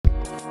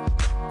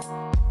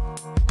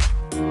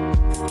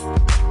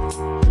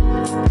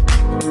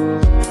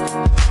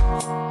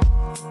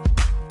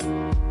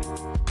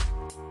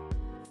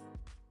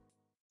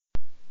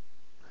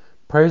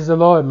Praise the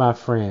Lord, my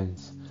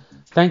friends.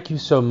 Thank you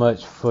so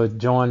much for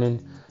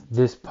joining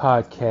this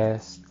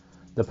podcast,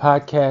 the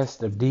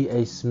podcast of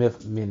D.A.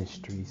 Smith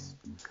Ministries.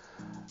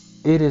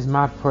 It is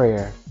my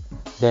prayer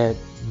that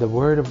the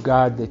Word of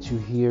God that you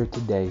hear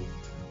today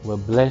will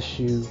bless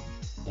you,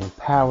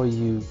 empower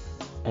you,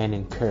 and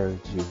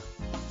encourage you.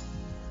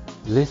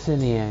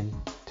 Listen in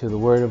to the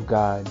Word of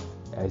God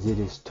as it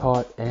is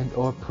taught and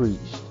or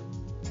preached,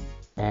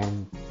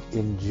 and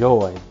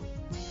enjoy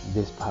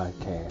this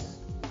podcast.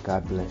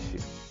 God bless you.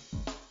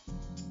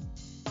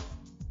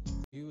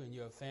 You and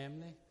your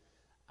family.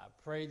 I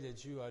pray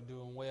that you are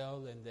doing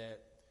well and that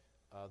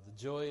the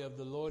joy of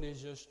the Lord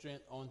is your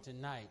strength on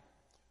tonight.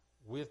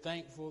 We're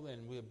thankful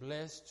and we're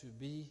blessed to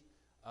be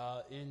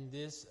in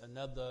this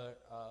another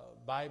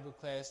Bible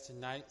class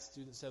tonight,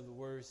 Students of the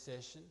Word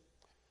session.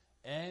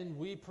 And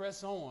we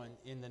press on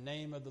in the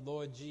name of the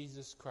Lord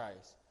Jesus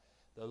Christ.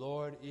 The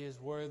Lord is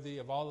worthy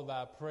of all of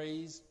our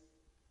praise.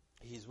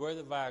 He's worthy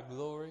of our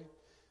glory,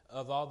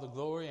 of all the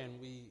glory,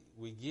 and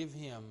we give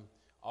him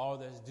all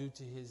that's due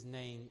to his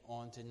name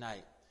on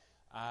tonight.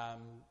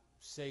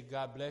 Say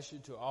God bless you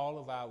to all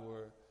of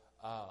our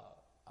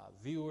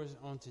viewers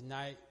on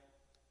tonight,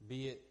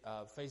 be it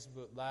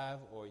Facebook Live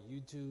or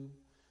YouTube.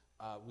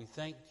 We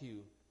thank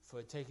you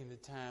for taking the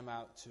time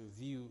out to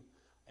view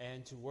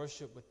and to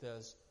worship with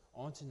us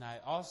on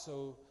tonight.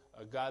 Also,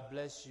 God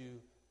bless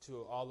you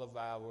to all of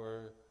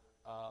our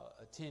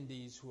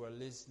attendees who are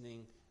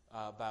listening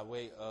by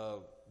way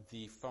of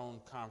the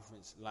phone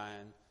conference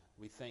line.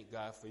 We thank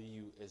God for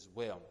you as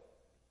well.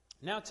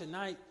 Now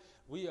tonight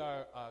we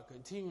are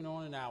continuing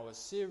on in our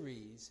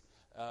series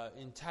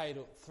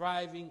entitled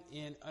Thriving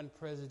in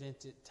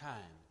Unprecedented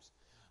Times.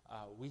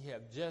 We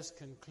have just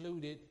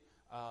concluded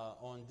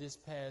on this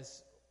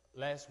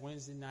last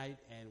Wednesday night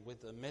and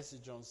with a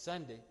message on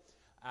Sunday,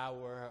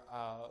 our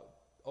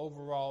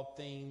overall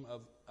theme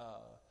of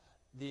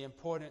the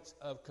importance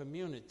of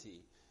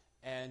community.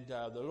 And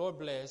the Lord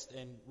blessed,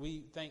 and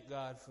we thank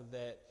God for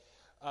that.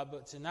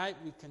 But tonight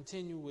we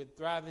continue with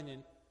Thriving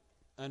in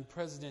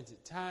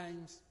Unprecedented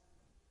Times.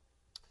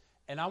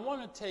 And I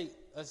want to take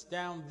us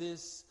down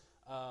this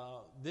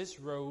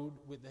road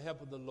with the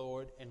help of the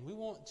Lord. And we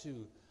want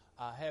to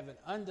have an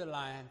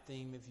underlying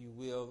theme, if you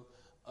will,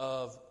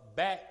 of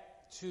back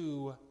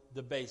to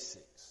the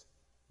basics.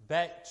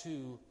 Back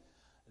to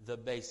the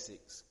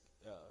basics.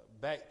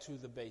 Back to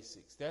the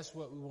basics. That's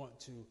what we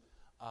want to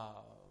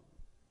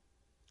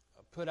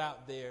put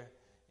out there.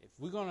 If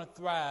we're going to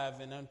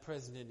thrive in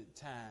unprecedented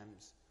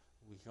times,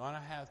 we're going to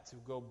have to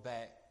go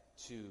back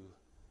to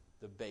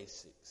the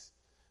basics.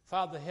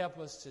 Father, help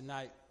us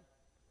tonight.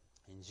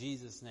 In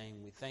Jesus'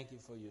 name, we thank you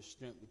for your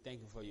strength. We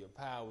thank you for your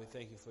power. We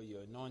thank you for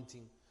your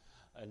anointing.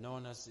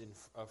 Anoint us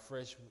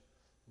afresh.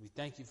 We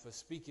thank you for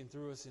speaking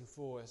through us and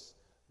for us.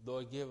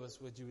 Lord, give us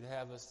what you would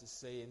have us to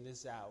say in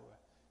this hour.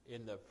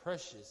 In the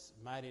precious,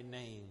 mighty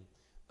name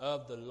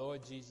of the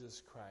Lord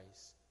Jesus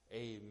Christ.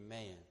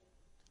 Amen.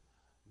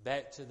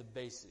 Back to the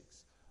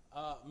basics.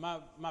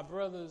 My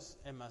brothers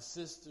and my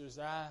sisters,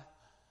 I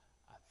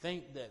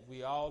think that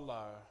we all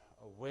are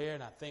aware,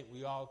 and I think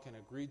we all can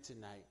agree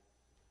tonight,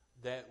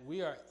 that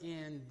we are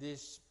in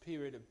this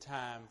period of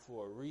time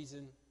for a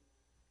reason.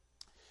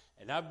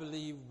 And I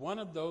believe one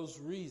of those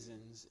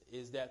reasons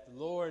is that the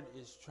Lord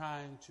is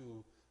trying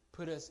to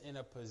put us in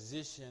a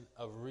position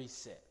of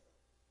reset.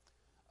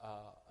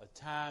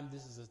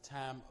 This is a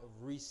time of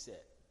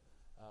reset.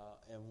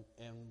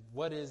 And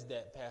what is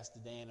that,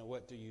 Pastor Dan, and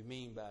what do you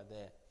mean by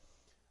that?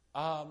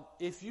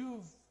 If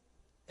you've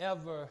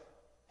ever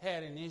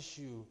had an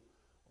issue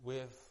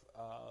with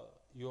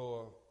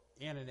your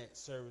internet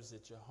service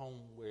at your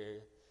home where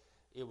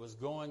it was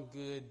going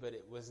good, but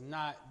it was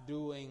not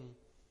doing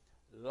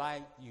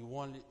like you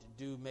wanted it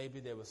to do, maybe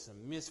there was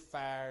some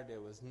misfire,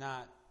 there was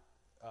not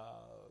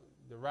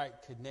the right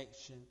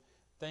connection,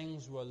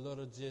 things were a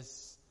little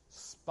just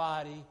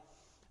spotty.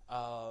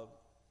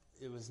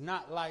 It was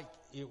not like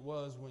it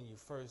was when you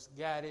first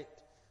got it.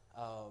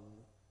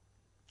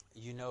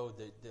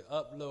 The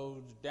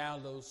upload,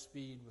 download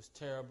speed was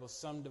terrible.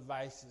 Some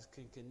devices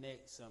could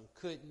connect, some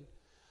couldn't.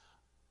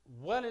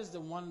 What is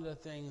one of the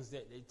things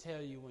that they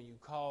tell you when you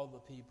call the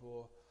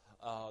people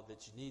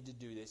that you need to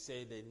do? They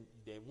say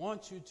they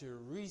want you to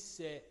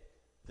reset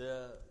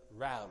the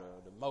router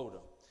or the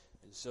modem.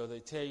 And so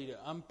they tell you to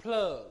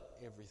unplug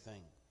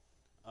everything.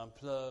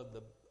 Unplug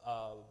the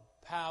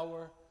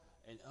power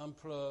and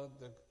unplug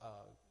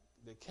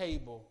the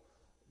cable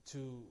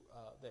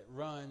that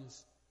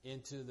runs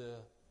into the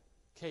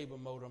cable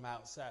modem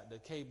outside, the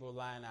cable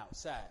line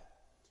outside.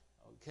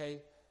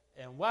 Okay?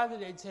 And why do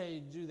they tell you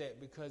to do that?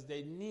 Because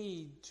they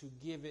need to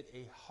give it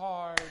a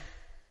hard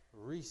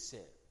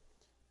reset.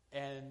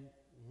 And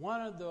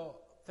one of the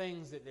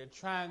things that they're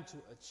trying to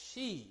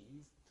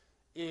achieve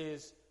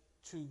is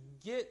to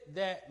get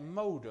that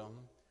modem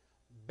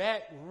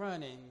back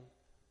running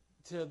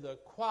to the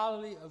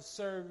quality of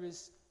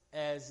service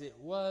as it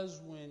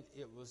was when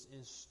it was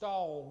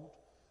installed,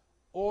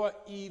 or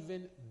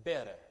even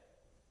better.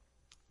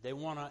 They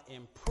want to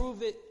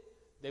improve it.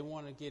 They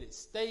want to get it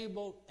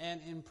stable and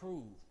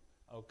improved.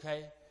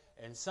 Okay?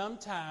 And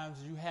sometimes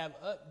you have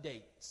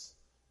updates.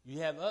 You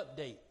have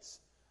updates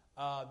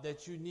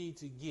that you need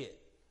to get.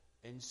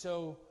 And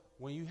so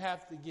when you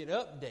have to get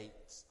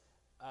updates,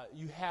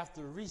 you have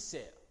to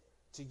reset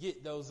to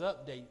get those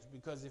updates,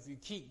 because if you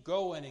keep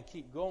going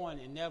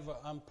and never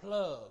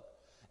unplug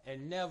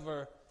and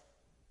never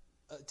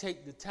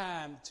take the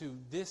time to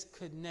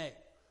disconnect,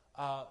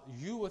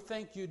 you will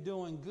think you're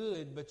doing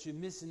good, but you're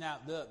missing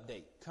out the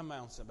update. Come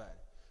on, somebody.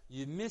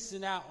 You're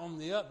missing out on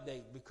the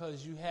update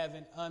because you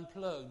haven't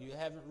unplugged. You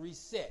haven't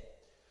reset.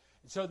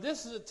 So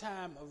this is a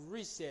time of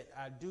reset,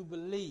 I do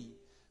believe,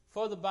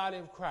 for the body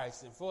of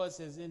Christ and for us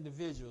as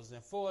individuals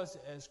and for us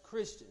as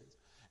Christians.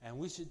 And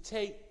we should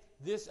take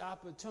this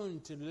opportunity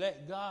to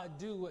let God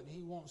do what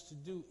he wants to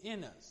do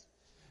in us.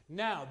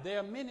 Now, there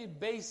are many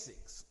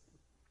basics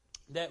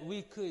that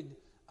we could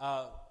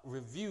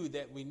review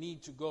that we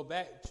need to go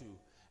back to.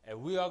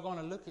 And we are going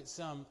to look at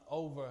some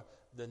over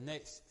the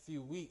next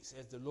few weeks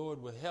as the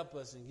Lord will help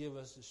us and give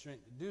us the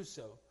strength to do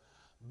so.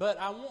 But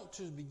I want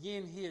to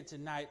begin here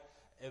tonight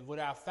with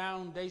our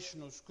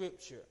foundational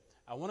scripture.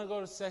 I want to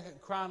go to 2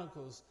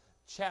 Chronicles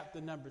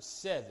chapter number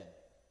 7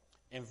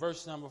 and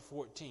verse number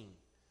 14.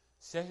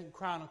 2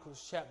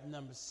 Chronicles chapter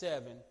number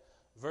 7,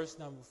 verse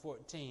number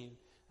 14.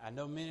 I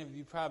know many of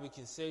you probably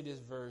can say this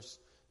verse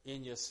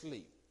in your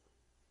sleep.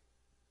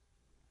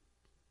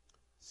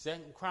 2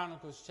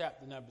 Chronicles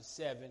chapter number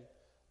 7,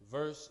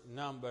 verse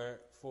number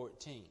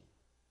 14.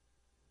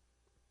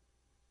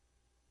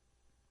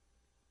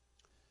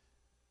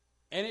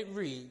 And it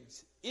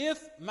reads,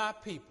 "If my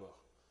people,"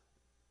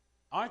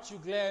 aren't you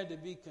glad to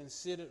be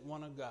considered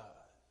one of God?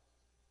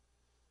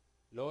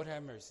 Lord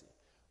have mercy.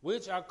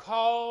 "Which are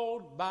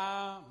called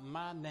by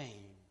my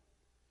name,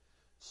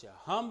 shall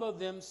humble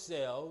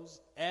themselves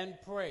and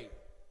pray,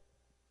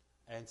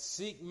 and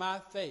seek my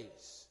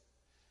face,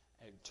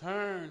 and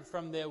turn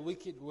from their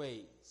wicked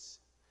ways.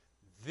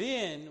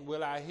 Then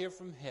will I hear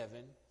from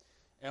heaven,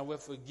 and will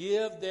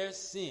forgive their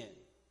sin,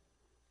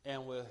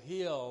 and will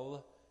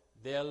heal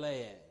their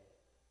land."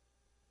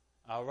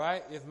 All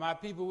right? If my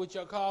people which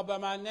are called by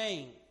my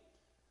name,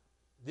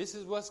 this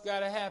is what's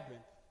got to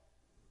happen.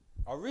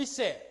 A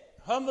reset.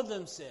 Humble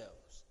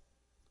themselves.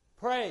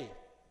 Pray.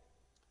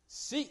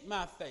 Seek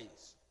my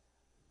face.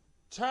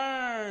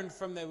 Turn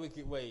from their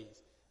wicked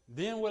ways.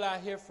 Then will I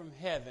hear from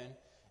heaven,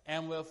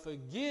 and will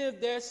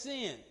forgive their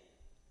sin,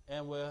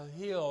 and will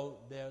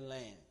heal their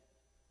land.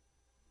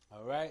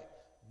 All right?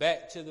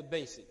 Back to the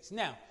basics.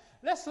 Now,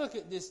 let's look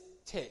at this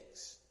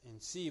text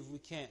and see if we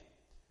can't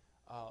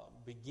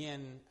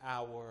begin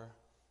our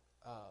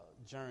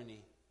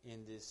journey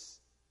in this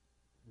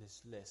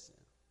lesson.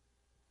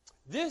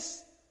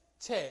 This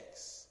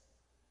text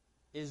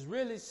is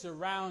really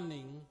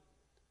surrounding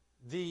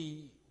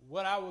we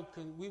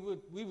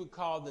would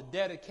call the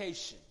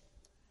dedication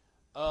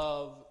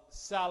of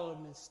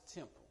Solomon's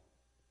temple.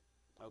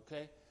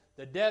 Okay?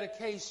 The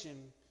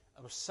dedication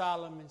of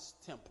Solomon's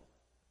temple.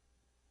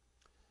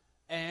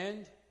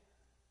 And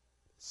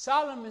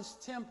Solomon's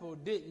temple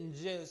didn't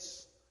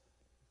just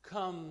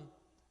come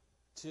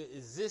to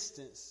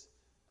existence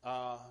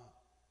on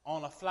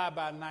a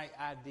fly-by-night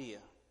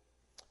idea.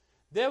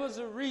 There was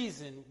a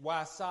reason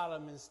why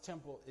Solomon's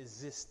temple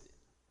existed.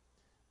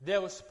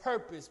 There was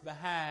purpose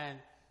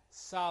behind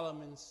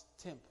Solomon's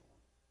temple.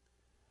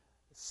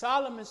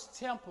 Solomon's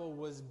temple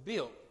was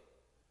built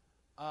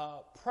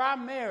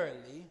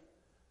primarily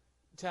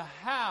to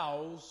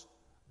house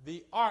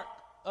the Ark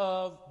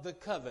of the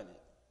Covenant.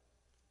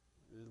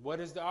 What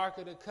is the Ark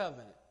of the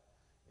Covenant?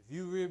 If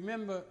you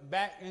remember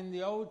back in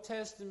the Old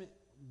Testament,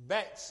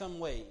 back some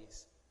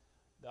ways,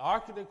 the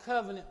Ark of the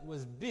Covenant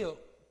was built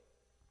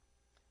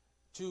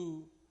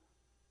to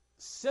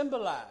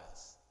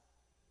symbolize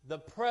the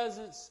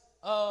presence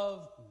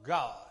of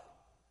God.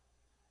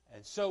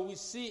 And so we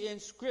see in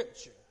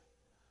Scripture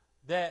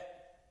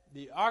that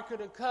the Ark of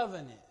the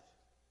Covenant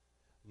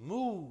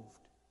moved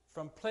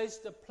from place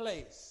to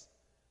place.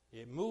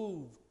 It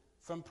moved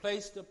from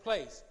place to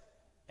place.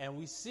 And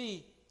we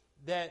see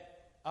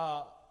that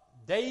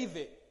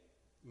David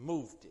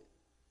moved it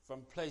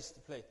from place to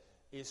place.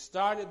 It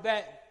started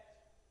back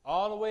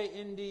all the way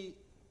in the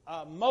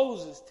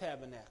Moses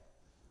tabernacle.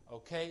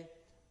 Okay?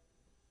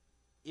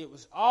 It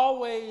was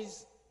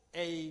always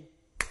a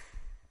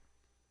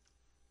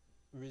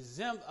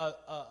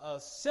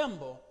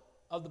symbol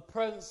of the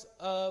presence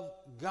of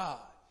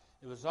God.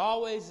 It was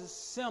always a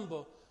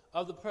symbol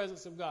of the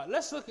presence of God.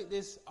 Let's look at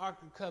this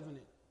Ark of the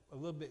Covenant a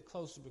little bit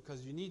closer,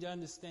 because you need to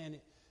understand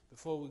it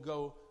before we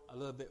go a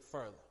little bit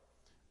further.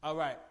 All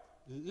right.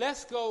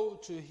 Let's go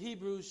to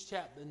Hebrews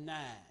chapter 9.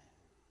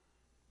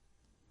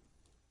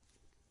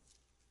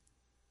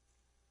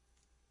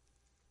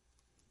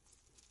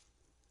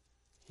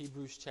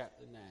 Hebrews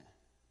chapter 9.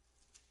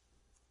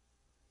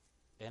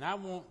 And I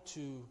want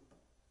to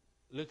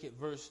look at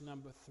verse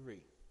number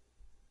 3.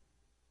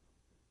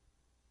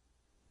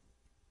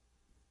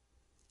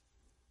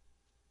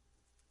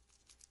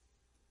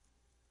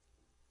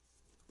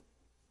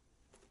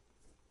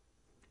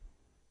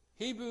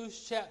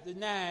 Hebrews chapter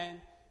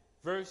 9,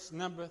 verse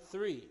number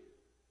 3.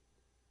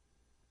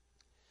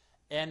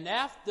 And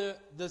after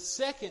the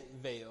second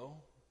veil,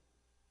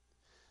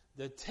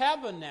 the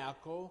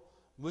tabernacle,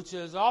 which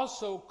is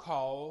also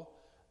called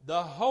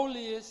the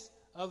holiest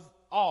of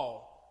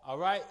all. All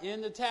right,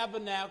 in the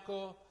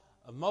tabernacle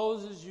of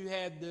Moses, you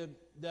had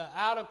the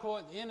outer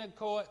court, the inner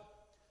court,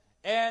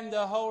 and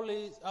the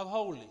holies of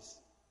holies.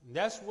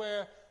 That's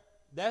where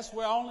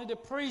only the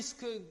priest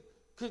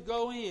could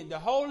go in. The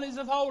holies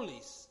of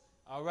holies.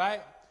 All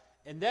right,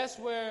 and that's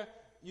where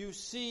you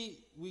see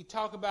we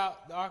talk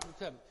about the Ark of the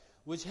Covenant,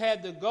 which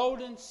had the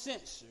golden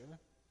censer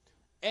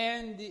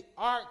and the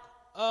Ark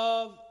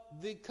of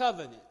the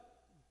Covenant.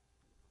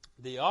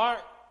 The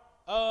Ark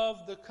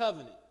of the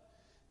Covenant.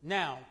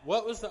 Now,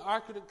 what was the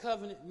Ark of the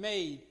Covenant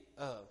made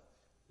of?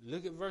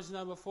 Look at verse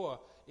number 4.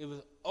 It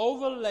was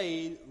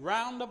overlaid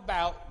round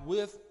about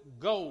with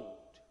gold.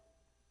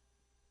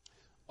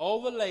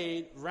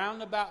 Overlaid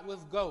round about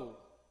with gold.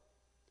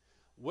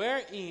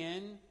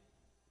 Wherein,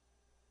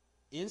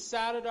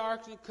 inside of the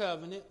Ark of the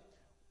Covenant,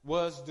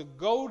 was the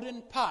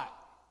golden pot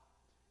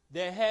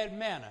that had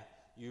manna.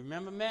 You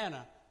remember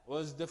manna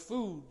was the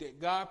food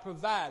that God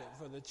provided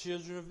for the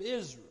children of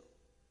Israel.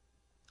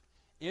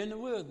 In the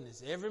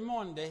wilderness, every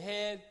morning they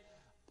had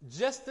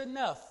just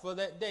enough for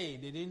that day.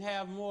 They didn't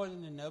have more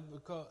than enough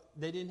because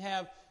they didn't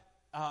have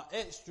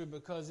extra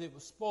because it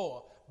was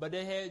spoiled. But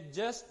they had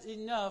just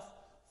enough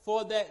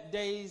for that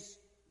day's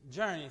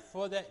journey,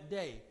 for that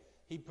day.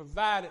 He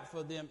provided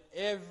for them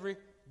every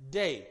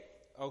day.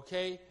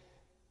 Okay?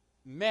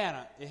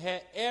 Manna, it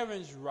had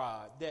Aaron's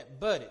rod that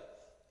budded.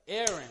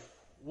 Aaron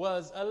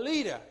was a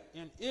leader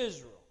in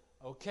Israel.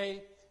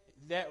 Okay?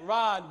 That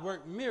rod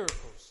worked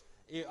miracles.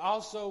 It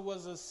also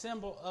was a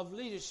symbol of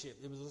leadership.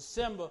 It was a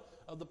symbol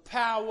of the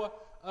power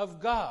of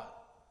God.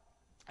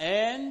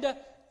 And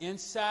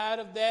inside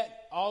of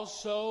that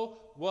also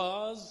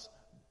was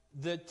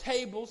the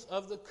tables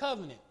of the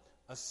covenant,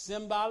 a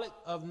symbolic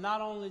of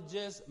not only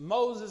just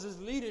Moses'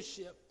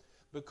 leadership,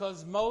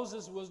 because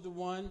Moses was the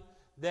one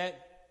that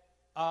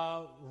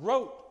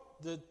wrote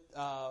the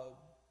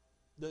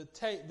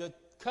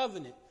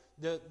covenant,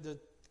 the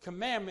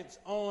commandments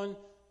on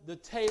the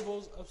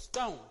tables of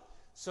stone.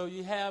 So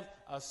you have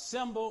a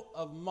symbol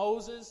of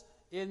Moses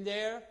in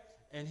there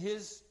and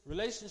his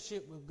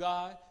relationship with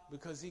God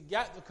because he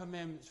got the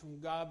commandments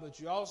from God. But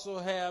you also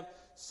have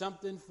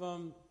something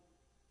from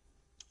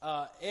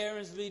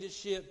Aaron's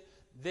leadership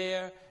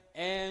there.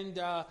 And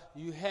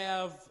you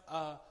have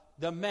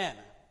the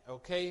manna,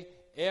 okay?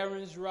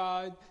 Aaron's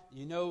rod.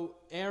 You know,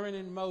 Aaron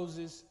and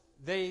Moses,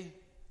 they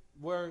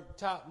were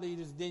top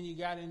leaders. Then you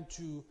got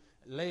into,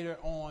 later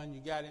on,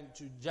 you got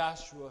into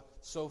Joshua,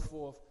 so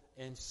forth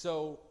and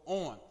so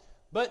on.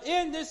 But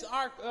in this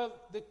Ark of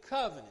the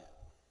Covenant,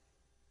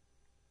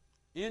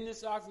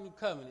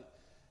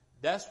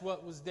 that's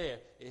what was there.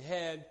 It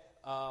had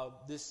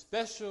this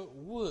special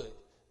wood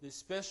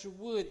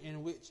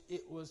in which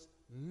it was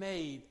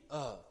made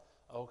of.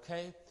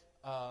 Okay?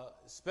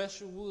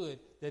 Special wood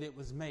that it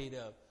was made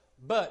of.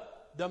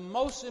 But the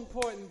most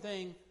important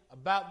thing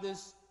about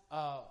this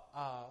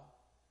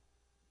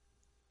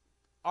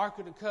Ark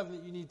of the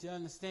Covenant you need to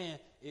understand,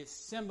 it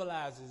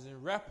symbolizes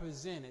and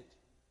represented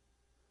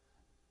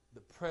the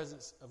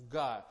presence of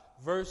God.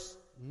 Verse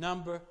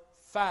number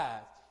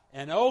 5.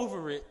 And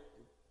over it,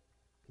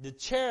 the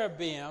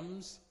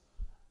cherubims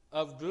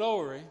of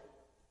glory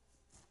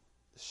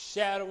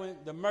shadowing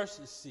the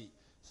mercy seat.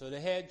 So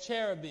they had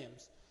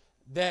cherubims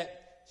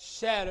that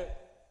shadowed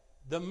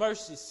the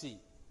mercy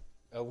seat,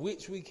 of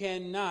which we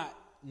cannot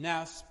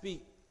now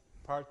speak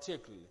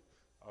particularly.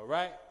 All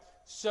right?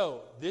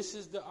 So, this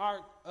is the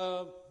Ark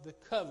of the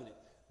Covenant.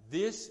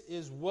 This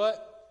is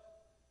what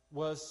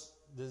was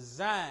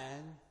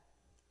designed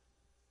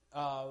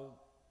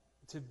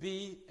to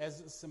be as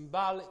a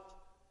symbolic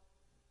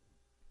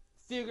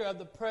figure of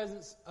the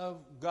presence of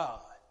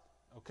God.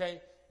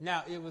 Okay?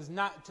 Now, it was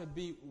not to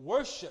be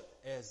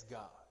worshipped as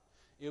God.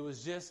 It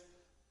was just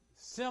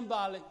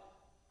symbolic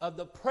of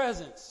the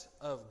presence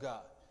of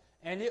God.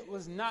 And it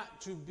was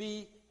not to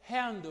be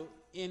handled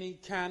any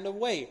kind of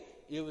way.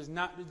 It was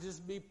not to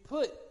just be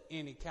put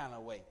any kind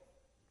of way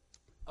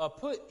or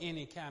put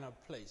any kind of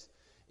place.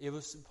 It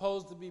was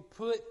supposed to be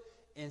put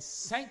in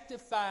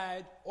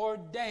sanctified,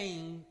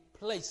 ordained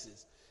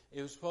places.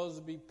 It was supposed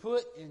to be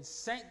put in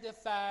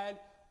sanctified,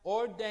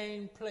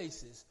 ordained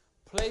places.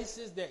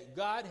 Places that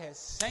God has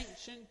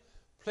sanctioned,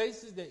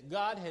 places that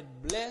God had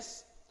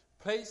blessed,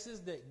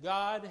 places that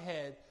God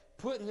had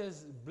put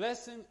his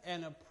blessing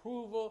and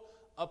approval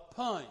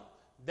upon.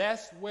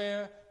 That's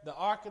where the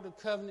Ark of the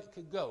Covenant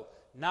could go.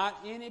 Not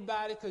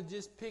anybody could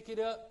just pick it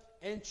up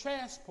and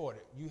transport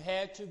it. You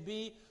had to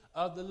be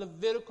of the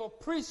Levitical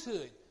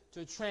priesthood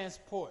to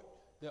transport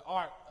the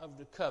Ark of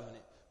the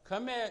Covenant.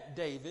 Come here,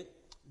 David.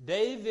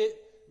 David,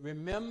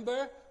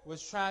 remember,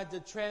 was trying to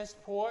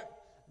transport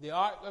the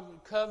Ark of the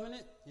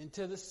Covenant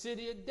into the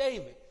city of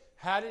David.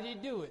 How did he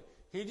do it?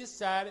 He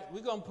decided,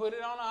 we're going to put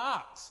it on an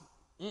ox.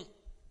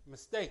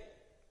 Mistake.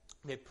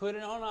 They put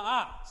it on an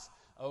ox.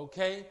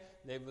 Okay?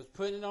 They was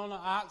putting it on an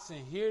ox,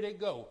 and here they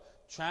go,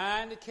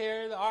 trying to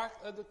carry the Ark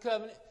of the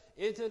Covenant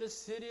into the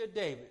city of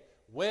David.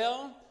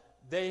 Well,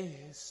 they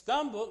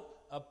stumbled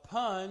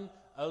upon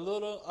a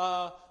little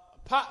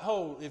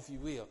pothole, if you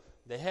will.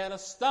 They had a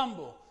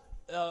stumble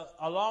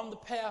along the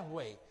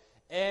pathway.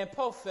 And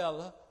poor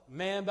fella,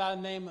 man by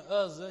the name of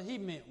Uzzah, he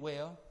meant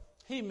well.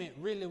 He meant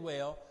really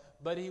well,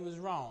 but he was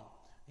wrong.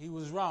 He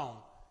was wrong.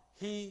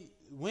 He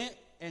went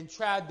and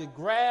tried to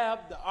grab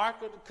the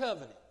Ark of the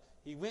Covenant.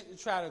 He went to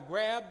try to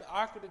grab the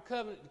Ark of the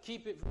Covenant to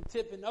keep it from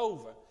tipping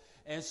over.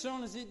 And as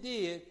soon as he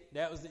did,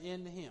 that was the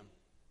end of him.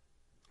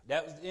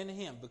 That was the end of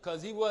him,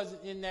 because he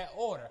wasn't in that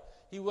order.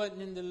 He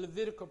wasn't in the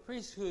Levitical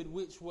priesthood,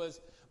 which was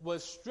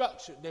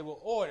structured. They were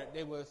ordered.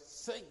 They were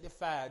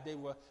sanctified. They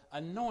were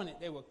anointed.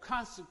 They were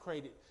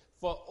consecrated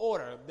for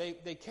order.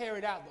 They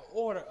carried out the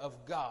order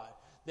of God.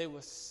 They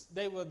were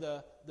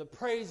the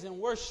praise and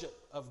worship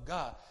of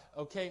God.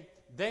 Okay?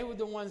 They were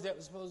the ones that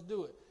were supposed to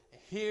do it.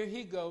 Here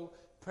he go.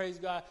 Praise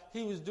God.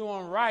 He was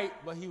doing right,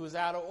 but he was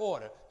out of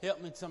order.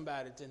 Help me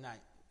somebody tonight.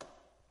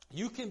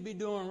 You can be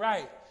doing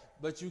right,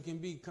 but you can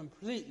be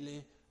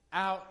completely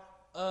out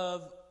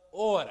of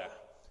order.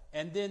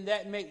 And then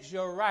that makes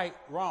your right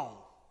wrong.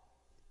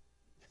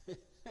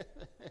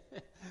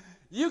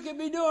 You can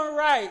be doing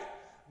right,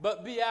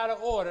 but be out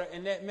of order,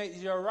 and that makes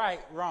your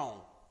right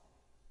wrong.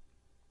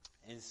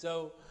 And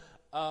so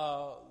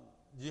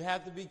you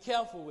have to be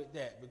careful with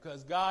that,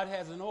 because God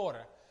has an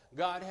order.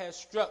 God has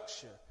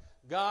structure.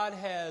 God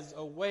has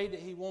a way that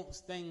he wants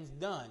things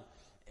done.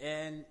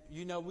 And,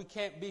 you know, we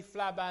can't be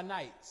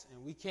fly-by-nights,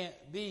 and we can't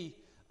be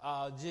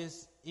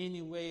just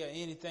any way or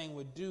anything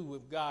we do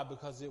with God,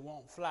 because it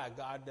won't fly.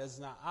 God does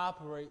not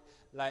operate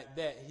like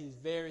that. He's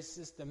very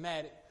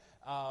systematic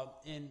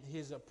in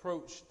his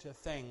approach to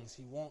things.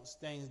 He wants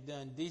things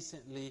done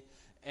decently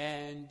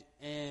and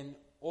in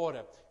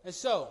order. And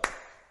so,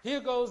 here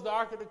goes the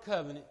Ark of the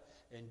Covenant,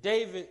 and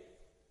David,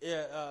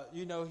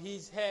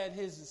 he's had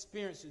his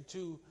experience or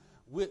two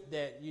with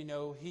that. You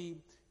know, he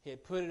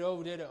had put it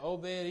over there to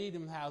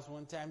Obed-Edom house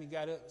one time. He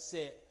got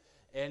upset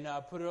and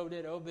put it over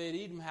there to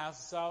Obed-Edom house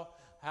and saw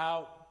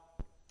how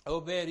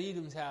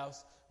Obed-Edom's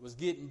house was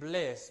getting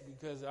blessed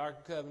because of the Ark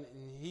of the Covenant.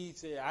 And he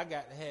said, I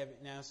got to have it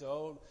now.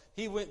 So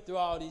he went through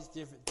all these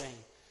different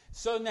things.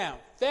 So now,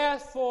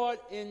 fast forward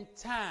in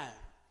time.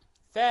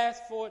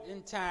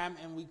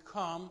 And we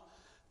come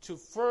to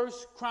 1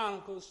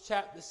 Chronicles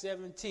chapter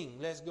 17.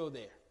 Let's go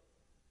there.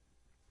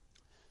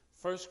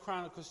 1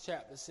 Chronicles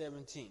chapter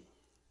 17.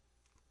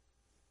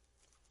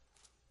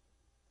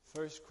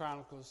 1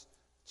 Chronicles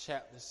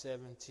chapter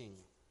 17.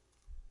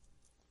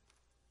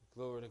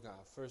 Glory to God.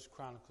 1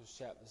 Chronicles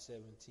chapter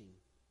 17.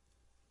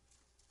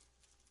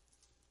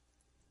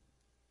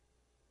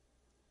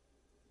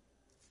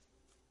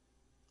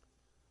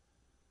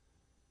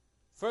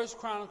 First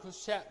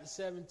Chronicles chapter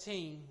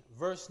 17,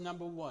 verse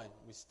number 1.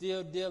 We're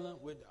still dealing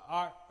with the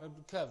Ark of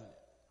the Covenant.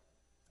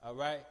 All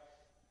right?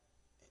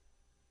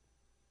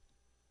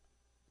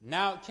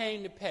 Now it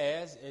came to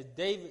pass, as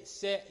David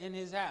sat in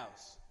his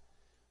house,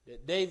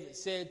 that David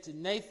said to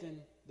Nathan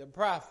the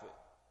prophet,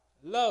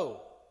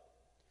 Lo,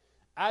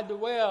 I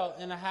dwell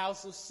in a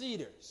house of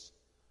cedars,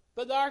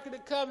 but the Ark of the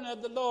Covenant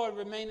of the Lord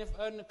remaineth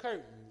under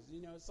curtains.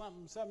 You know,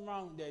 something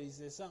wrong with that. He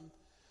said,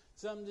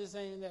 something just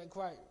ain't that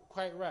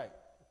quite right.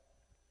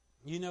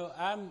 You know,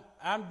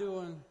 I'm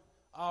doing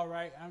all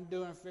right. I'm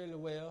doing fairly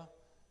well,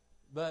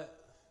 but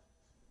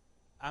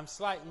I'm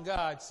slighting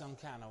God some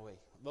kind of way.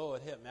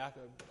 Lord help me.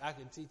 I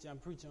could teach. I'm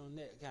preaching on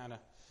that kind of.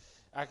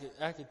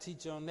 I could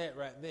teach on that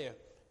right there.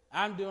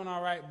 I'm doing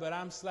all right, but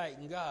I'm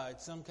slighting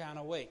God some kind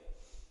of way.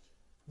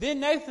 Then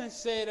Nathan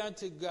said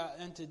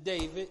unto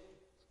David,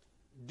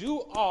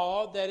 Do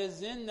all that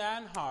is in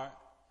thine heart,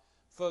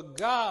 for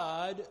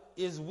God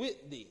is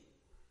with thee.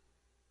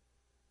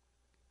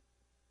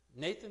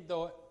 Nathan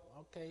thought,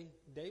 okay,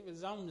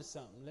 David's on to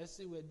something. Let's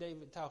see what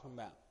David talking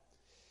about.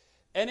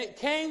 And it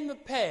came to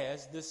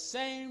pass the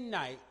same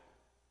night,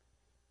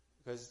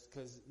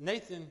 because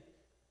Nathan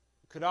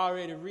could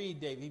already read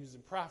David. He was a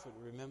prophet,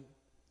 remember?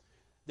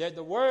 That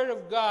the word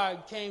of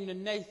God came to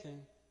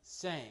Nathan,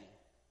 saying,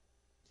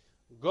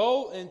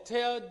 Go and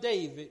tell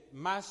David,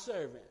 my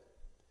servant,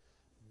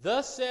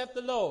 Thus saith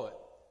the Lord,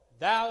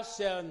 Thou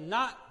shalt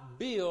not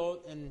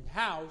build an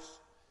house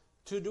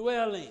to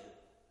dwell in.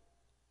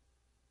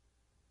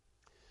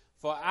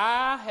 For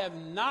I have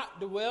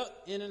not dwelt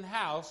in an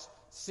house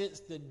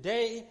since the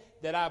day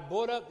that I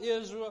brought up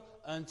Israel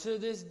unto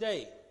this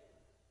day,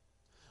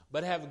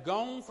 but have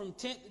gone from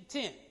tent to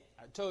tent.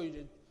 I told you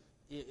that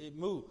it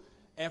moved.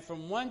 And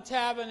from one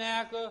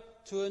tabernacle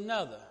to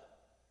another.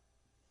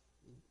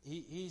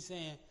 He's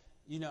saying,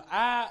 you know,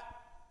 I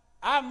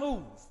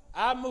move.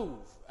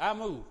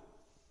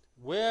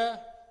 Where,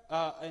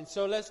 and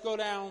so let's go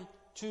down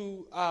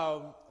to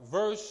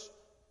verse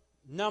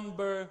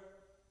number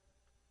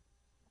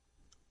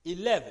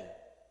 11.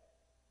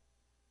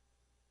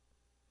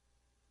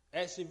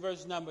 Actually,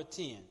 verse number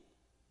 10.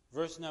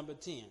 Verse number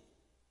 10.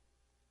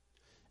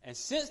 And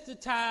since the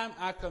time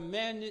I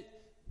commanded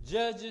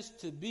judges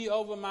to be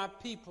over my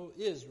people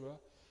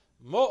Israel,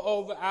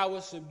 moreover I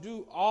will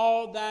subdue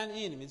all thine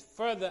enemies.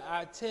 Further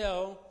I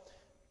tell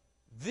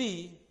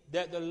thee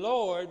that the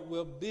Lord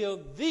will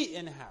build thee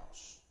an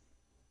house.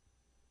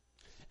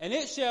 And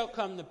it shall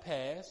come to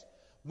pass,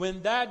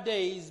 when thy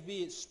days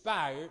be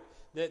expired,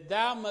 that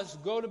thou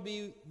must go to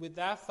be with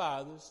thy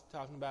fathers,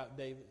 talking about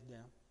David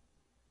now,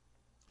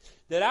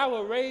 that I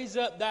will raise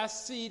up thy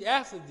seed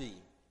after thee,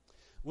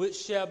 which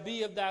shall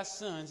be of thy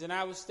sons, and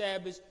I will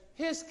establish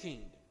his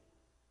kingdom.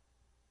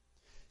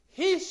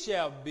 He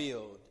shall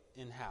build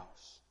an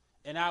house,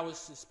 and I will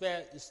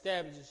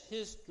establish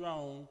his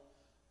throne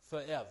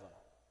forever.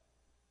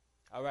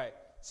 All right.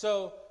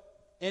 So,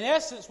 in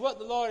essence, what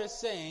the Lord is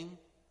saying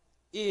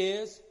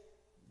is,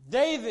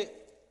 David,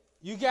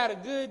 you got a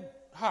good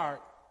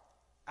heart.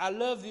 I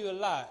love you a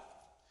lot,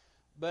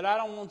 but I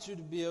don't want you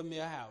to build me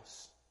a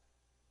house.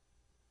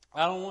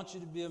 I don't want you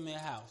to build me a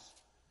house.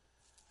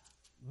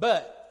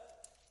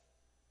 But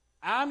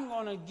I'm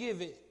going to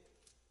give it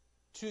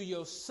to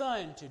your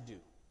son to do.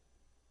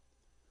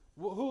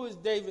 Who is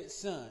David's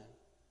son?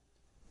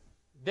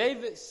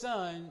 David's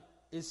son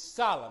is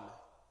Solomon.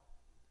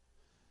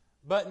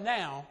 But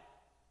now,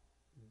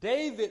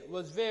 David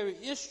was very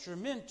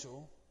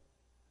instrumental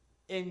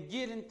in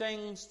getting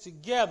things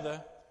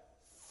together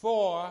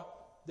for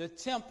the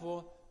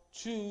temple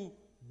to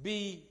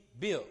be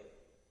built.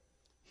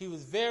 He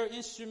was very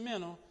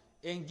instrumental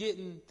in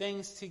getting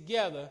things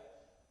together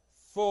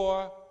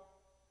for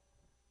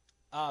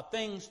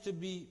things to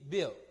be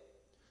built.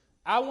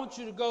 I want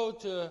you to go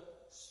to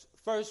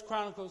 1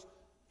 Chronicles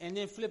and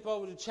then flip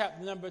over to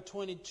chapter number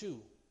 22.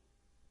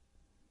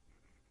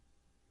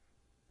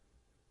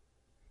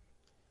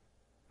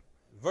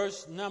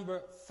 Verse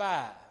number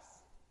 5.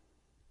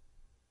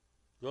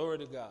 Glory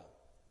to God.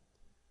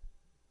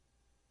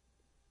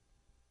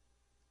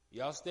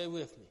 Y'all stay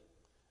with me.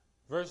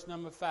 Verse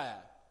number 5.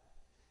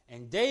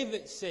 And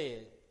David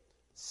said,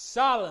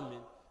 Solomon,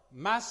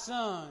 my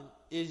son,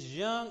 is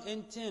young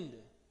and tender,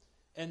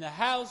 and the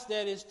house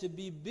that is to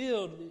be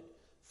built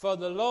for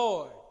the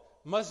Lord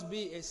must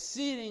be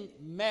exceeding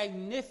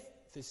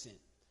magnificent,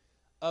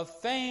 of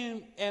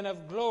fame and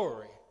of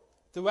glory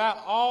throughout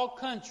all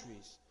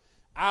countries.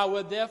 I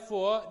will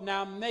therefore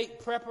now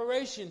make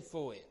preparation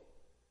for it.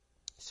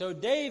 So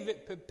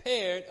David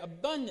prepared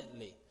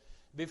abundantly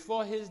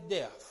before his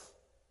death.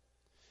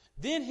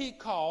 Then he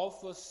called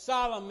for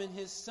Solomon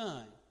his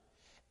son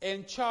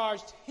and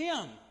charged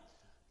him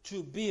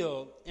to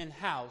build an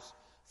house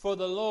for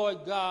the Lord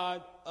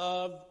God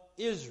of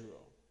Israel.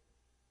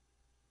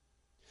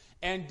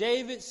 And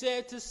David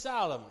said to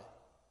Solomon,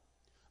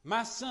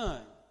 my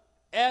son,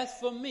 as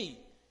for me,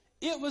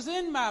 it was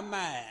in my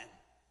mind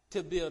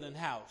to build an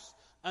house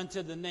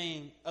unto the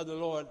name of the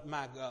Lord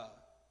my God.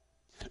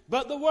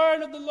 But the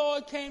word of the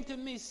Lord came to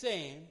me,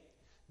 saying,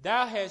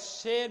 thou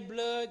hast shed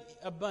blood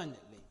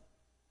abundantly,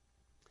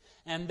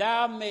 and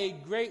thou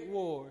made great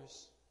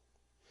wars.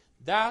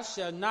 Thou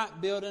shalt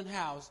not build an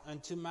house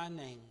unto my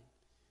name,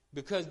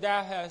 because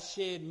thou hast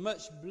shed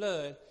much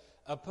blood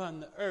upon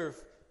the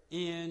earth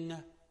in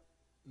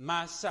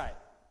my sight.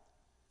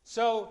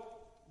 So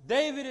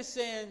David is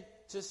saying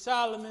to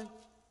Solomon,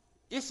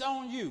 it's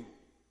on you.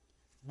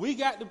 We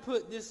got to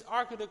put this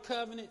Ark of the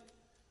Covenant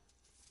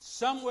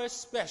somewhere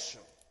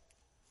special.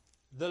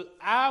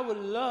 I would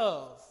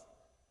love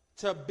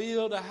to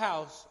build a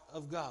house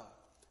of God.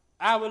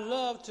 I would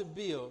love to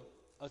build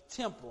a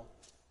temple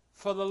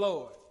for the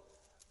Lord.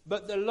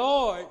 But the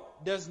Lord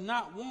does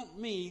not want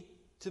me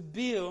to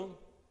build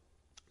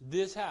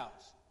this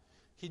house.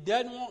 He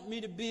doesn't want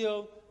me to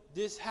build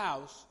this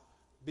house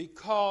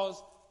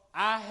because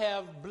I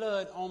have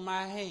blood on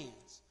my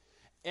hands.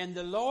 And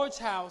the Lord's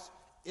house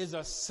is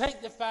a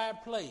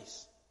sanctified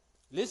place.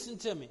 Listen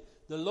to me.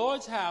 The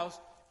Lord's house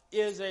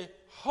is a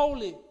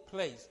holy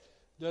place.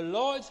 The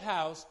Lord's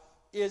house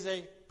is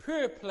a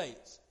pure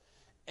place.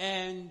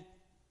 And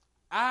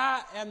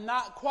I am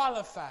not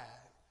qualified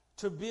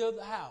to build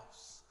the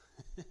house.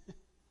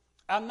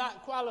 I'm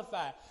not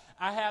qualified.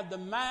 I have the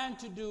mind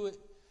to do it.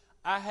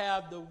 I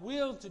have the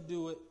will to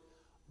do it.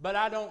 But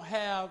I don't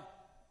have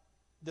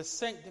the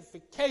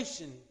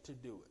sanctification to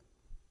do it.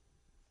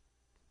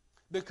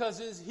 Because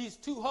he's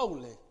too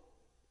holy.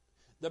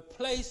 The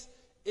place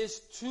is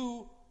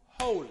too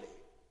holy.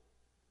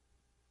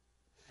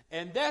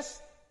 And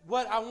that's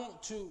what I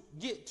want to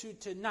get to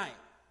tonight.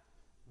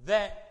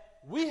 That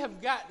we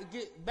have got to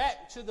get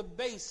back to the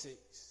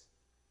basics.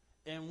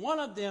 And one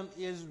of them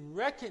is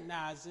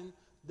recognizing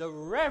the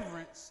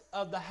reverence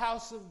of the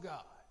house of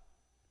God.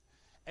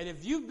 And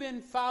if you've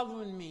been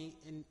following me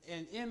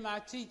in my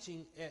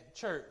teaching at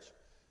church,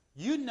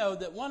 you know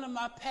that one of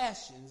my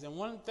passions and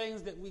one of the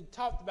things that we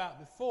talked about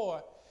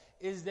before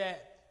is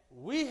that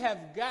we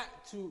have got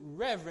to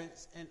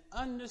reverence and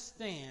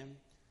understand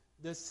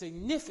the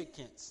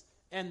significance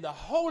and the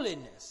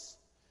holiness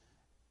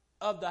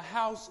of the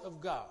house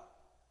of God.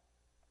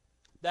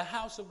 The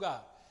house of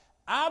God.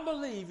 I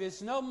believe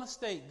it's no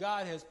mistake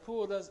God has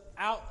pulled us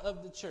out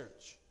of the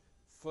church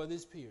for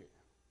this period.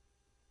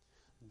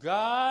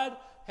 God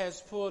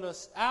has pulled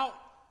us out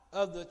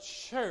of the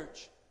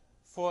church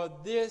for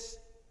this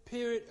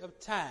period of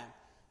time.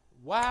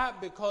 Why?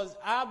 Because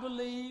I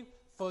believe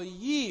for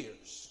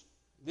years,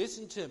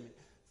 listen to me,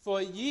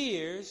 for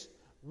years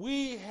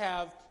we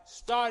have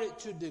started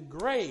to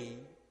degrade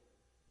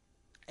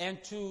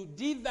and to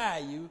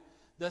devalue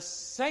the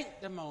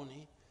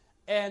sanctimony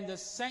and the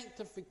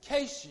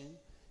sanctification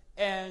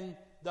and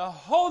the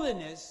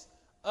holiness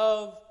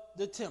of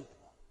the temple.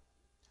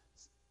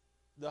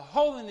 The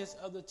holiness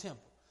of the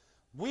temple.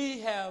 We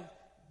have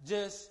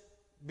just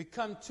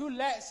become too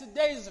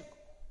lackadaisical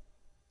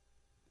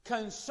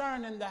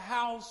concerning the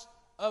house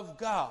of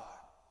God.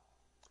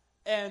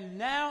 And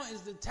now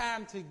is the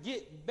time to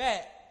get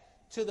back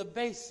to the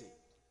basic,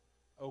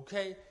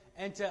 okay?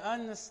 And to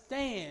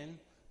understand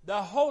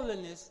the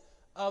holiness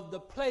of the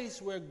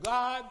place where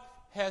God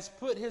has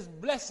put his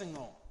blessing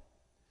on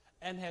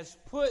and has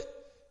put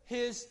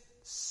his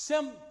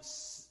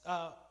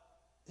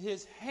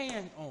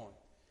hand on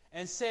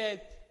and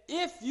said,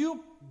 if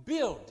you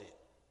build it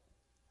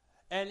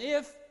and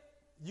if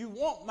you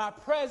want my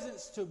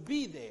presence to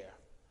be there,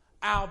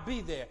 I'll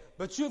be there.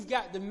 But you've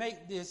got to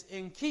make this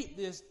and keep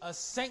this a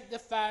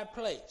sanctified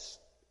place,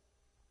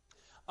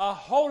 a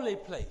holy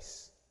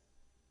place,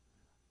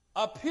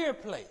 a pure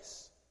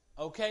place,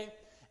 okay?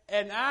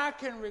 And I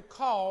can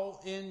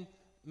recall in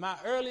my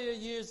earlier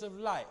years of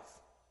life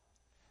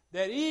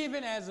that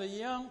even as a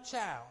young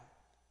child,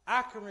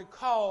 I can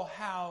recall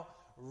how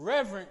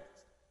reverent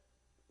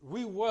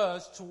we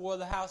was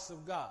toward the house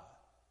of God.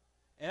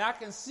 And I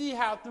can see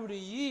how through the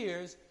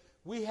years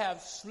we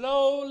have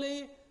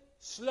slowly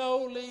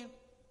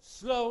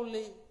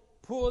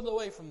pulled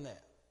away from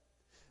that.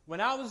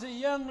 When I was a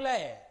young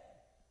lad,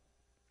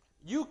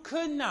 you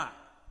could not,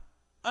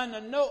 under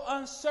no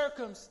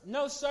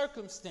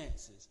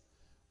circumstances,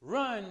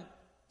 run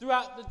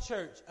throughout the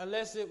church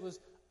unless it was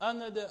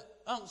under the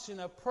unction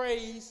of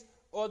praise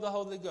or the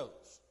Holy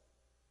Ghost.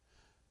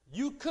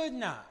 You could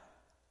not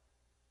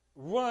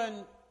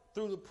run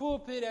through the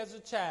pulpit as a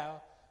child,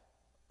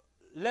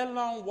 let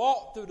alone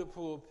walk through the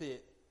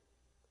pulpit.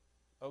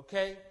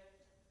 Okay?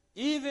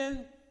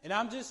 Even, and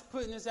I'm just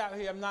putting this out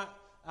here,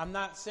 I'm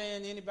not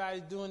saying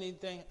anybody's doing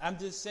anything. I'm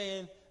just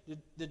saying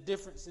the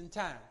difference in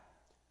time.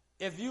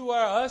 If you were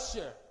an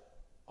usher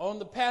on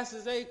the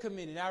pastor's aid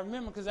committee, and I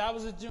remember because I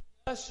was a junior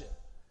usher,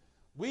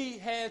 we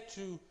had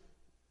to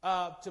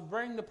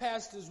bring the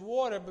pastor's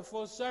water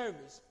before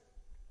service.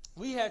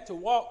 We had to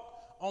walk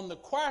on the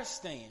choir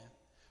stand,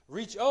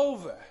 reach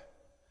over,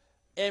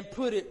 and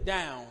put it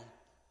down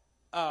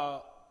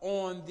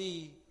on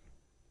the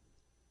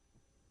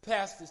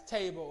pastor's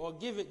table, or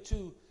give it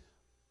to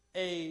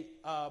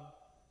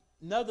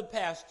another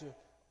pastor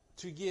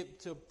to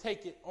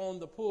take it on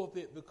the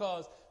pulpit,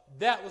 because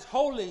that was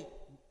holy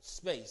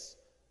space.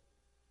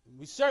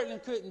 We certainly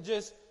couldn't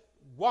just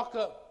walk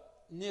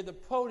up near the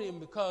podium,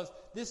 because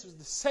this was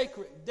the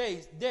sacred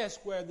desk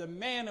where the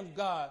man of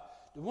God,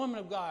 the woman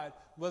of God,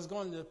 was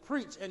going to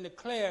preach and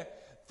declare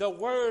the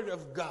word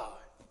of God.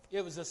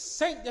 It was a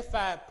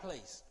sanctified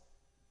place.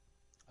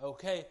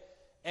 Okay?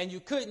 And you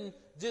couldn't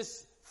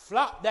just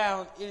flop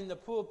down in the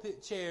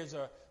pulpit chairs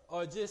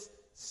or just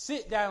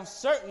sit down,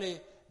 certainly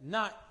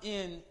not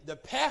in the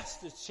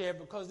pastor's chair,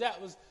 because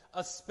that was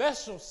a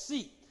special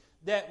seat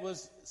that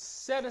was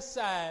set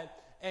aside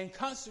and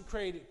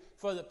consecrated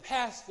for the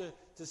pastor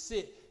to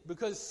sit,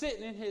 because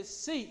sitting in his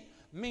seat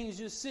means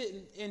you're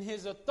sitting in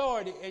his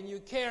authority and you're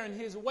carrying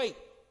his weight.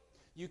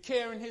 You're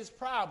carrying his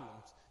problems.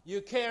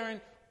 You're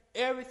carrying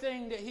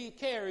everything that he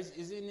carries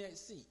is in that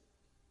seat.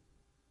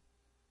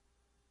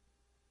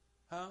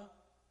 Huh?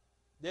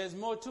 There's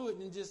more to it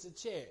than just a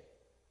chair.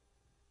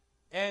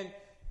 And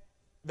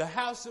the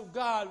house of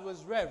God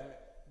was reverent.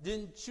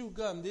 Didn't chew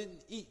gum,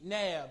 didn't eat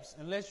nabs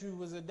unless you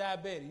was a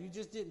diabetic. You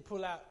just didn't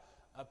pull out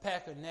a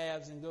pack of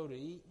nabs and go to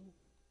eating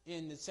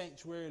in the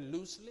sanctuary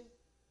loosely.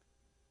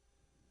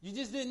 You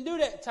just didn't do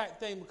that type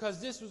thing, because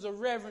this was a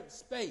reverent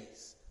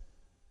space.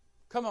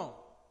 Come on.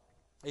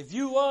 If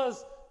you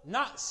was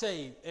not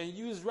saved and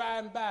you was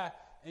riding by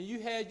and you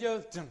had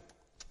your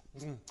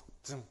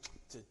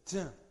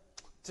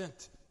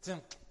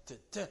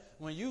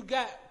when you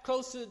got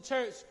close to the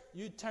church,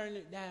 you turned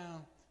it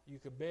down. You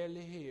could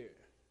barely hear it.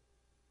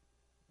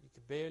 You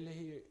could barely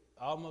hear it.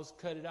 Almost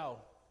cut it off.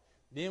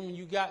 Then when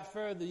you got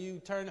further, you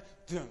turned it.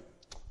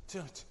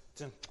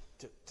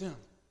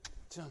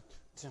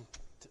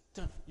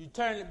 You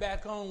turned it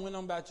back on, went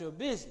on about your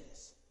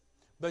business.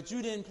 But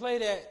you didn't play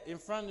that in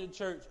front of the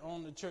church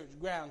on the church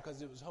ground,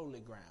 because it was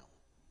holy ground.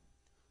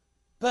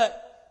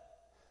 But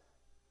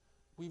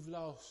we've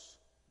lost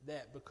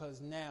that, because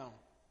now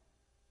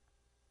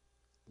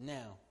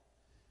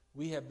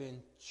we have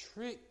been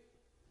tricked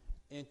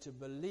into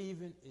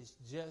believing it's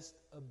just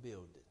a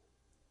building.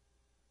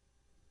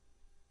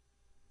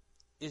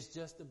 It's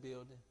just a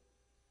building.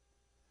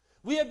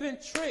 We have been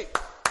tricked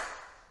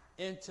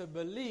into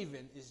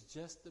believing it's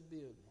just a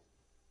building.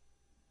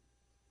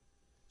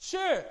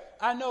 Sure,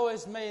 I know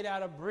it's made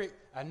out of brick.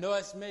 I know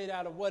it's made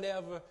out of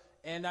whatever.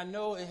 And I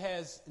know it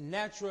has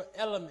natural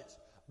elements.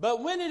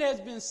 But when it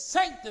has been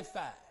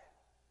sanctified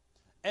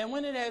and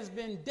when it has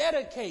been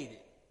dedicated,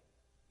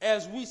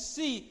 as we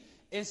see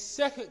in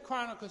 2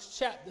 Chronicles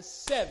chapter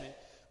 7,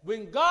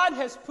 when God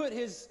has put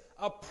his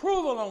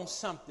approval on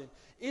something.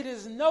 It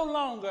is no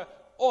longer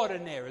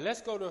ordinary.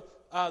 Let's go to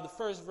the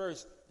first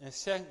verse in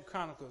 2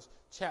 Chronicles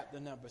chapter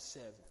number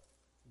 7.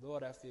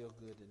 Lord, I feel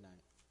good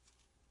tonight.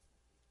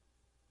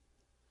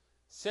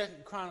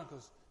 2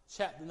 Chronicles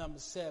chapter number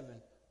 7,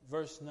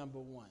 verse number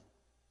 1.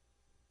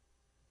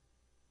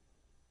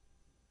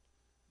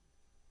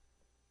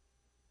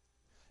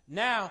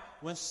 Now,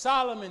 when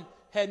Solomon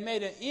had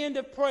made an end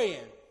of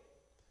praying,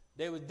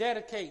 they were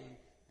dedicating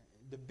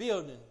the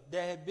building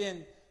that had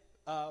been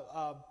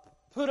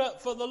put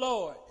up for the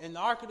Lord in the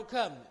Ark of the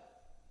Covenant.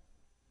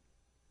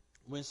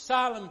 When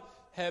Solomon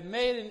had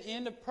made an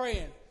end of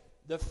praying,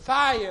 the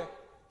fire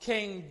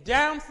came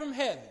down from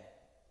heaven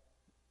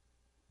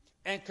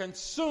and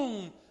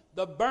consumed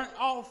the burnt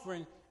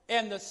offering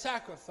and the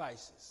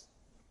sacrifices.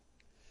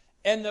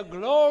 And the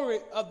glory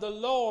of the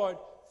Lord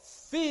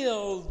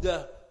filled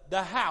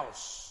the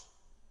house.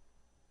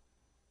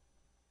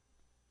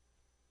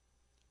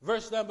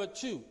 Verse number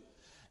 2.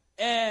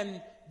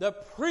 And the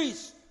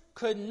priest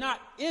could not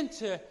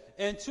enter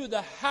into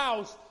the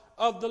house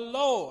of the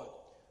Lord,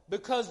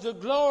 because the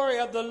glory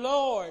of the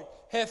Lord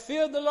had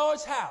filled the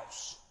Lord's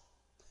house.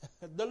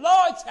 The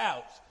Lord's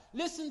house.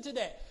 Listen to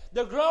that.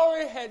 The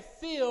glory had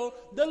filled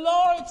the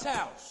Lord's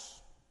house.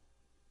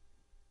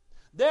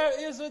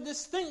 There is a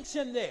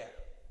distinction there.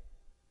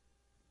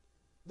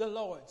 The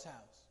Lord's house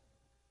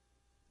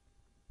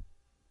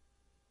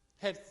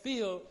had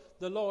filled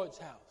the Lord's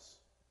house.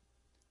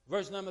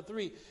 Verse number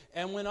 3.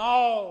 And when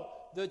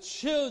all the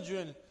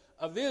children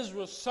of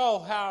Israel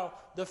saw how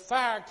the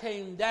fire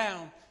came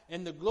down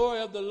and the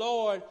glory of the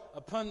Lord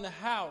upon the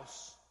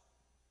house,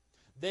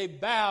 they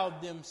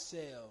bowed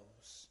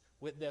themselves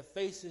with their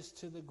faces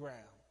to the ground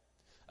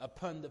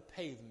upon the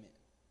pavement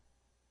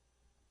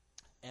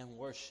and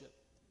worshiped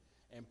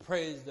and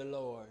praised the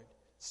Lord,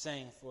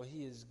 saying, for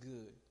he is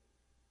good.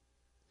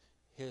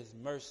 His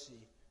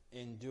mercy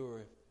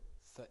endureth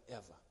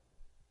forever.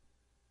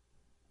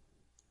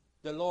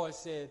 The Lord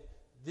said,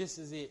 this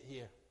is it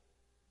here.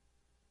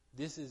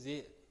 This is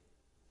it.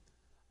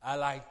 I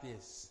like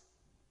this.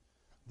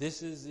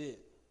 This is it.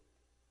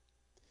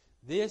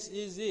 This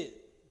is it.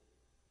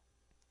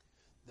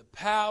 The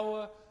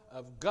power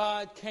of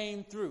God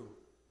came through.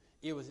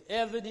 It was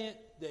evident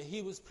that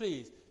he was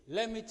pleased.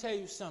 Let me tell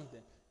you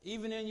something.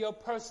 Even in your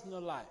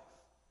personal life,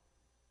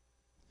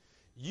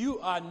 you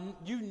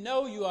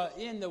know you are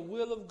in the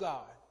will of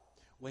God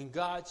when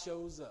God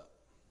shows up.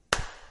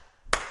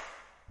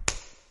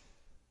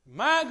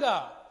 My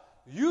God,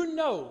 you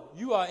know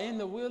you are in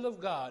the will of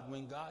God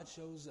when God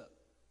shows up.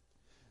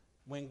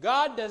 When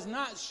God does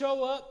not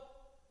show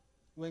up,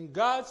 when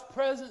God's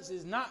presence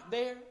is not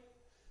there,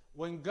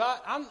 when God,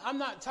 I'm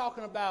not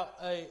talking about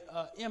a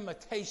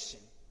imitation,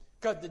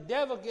 because the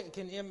devil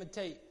can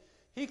imitate.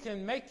 He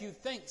can make you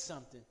think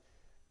something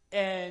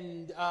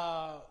and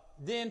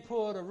then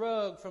pull the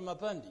rug from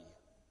up under you.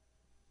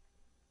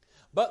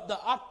 But the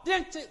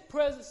authentic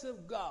presence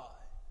of God,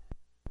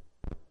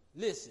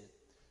 listen,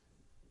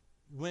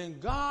 when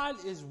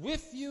God is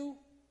with you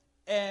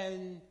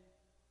and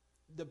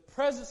the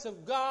presence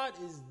of God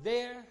is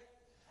there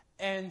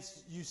and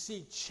you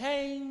see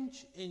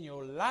change in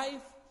your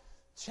life,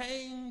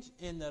 change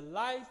in the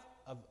life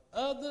of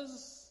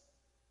others,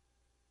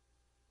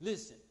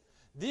 listen,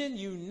 then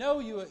you know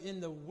you are in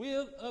the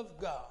will of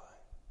God.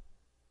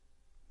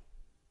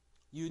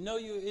 You know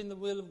you're in the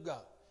will of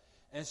God.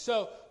 And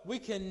so we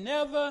can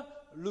never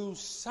lose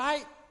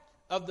sight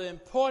of the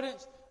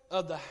importance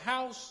of the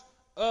house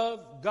of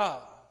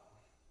God.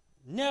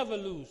 Never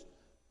lose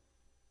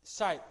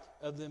sight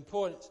of the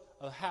importance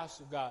of the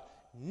house of God.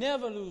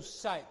 Never lose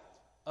sight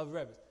of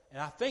reverence.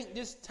 And I think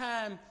this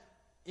time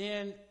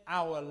in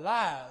our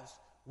lives,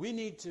 we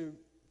need to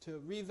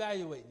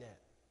reevaluate that.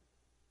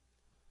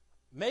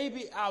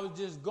 Maybe I was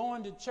just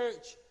going to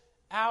church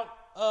out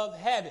of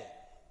habit.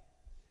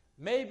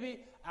 Maybe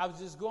I was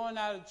just going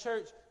out of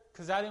church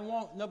because I didn't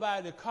want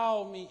nobody to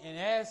call me and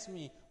ask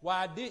me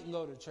why I didn't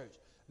go to church.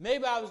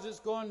 Maybe I was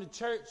just going to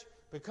church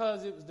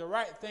because it was the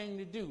right thing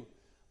to do.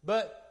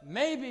 But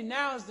maybe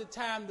now is the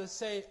time to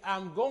say,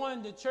 I'm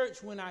going to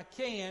church when I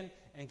can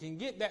and can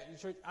get back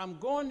to church. I'm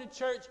going to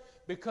church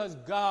because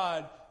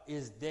God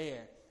is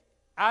there.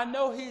 I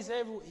know he's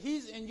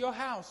in your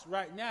house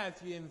right now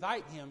if you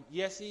invite him.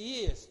 Yes,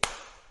 he is.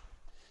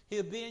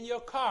 He'll be in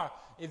your car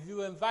if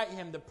you invite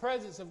him. The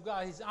presence of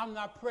God, he's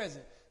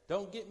omnipresent.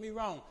 Don't get me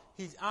wrong.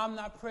 He's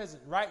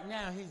omnipresent. Right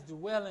now, he's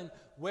dwelling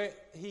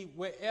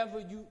wherever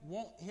you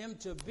want him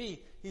to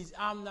be. He's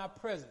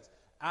omnipresent.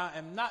 I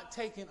am not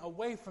taking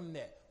away from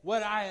that.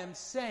 What I am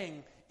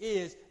saying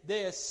is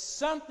there's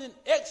something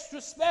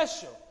extra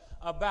special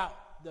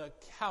about the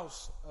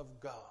house of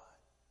God.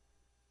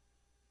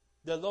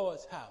 The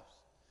Lord's house.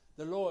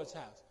 The Lord's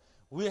house.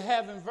 We're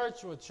having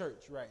virtual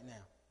church right now.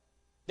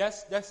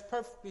 That's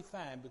perfectly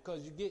fine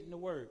because you're getting the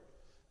word.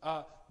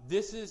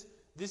 This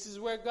is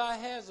where God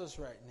has us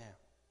right now.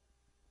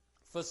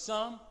 For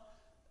some,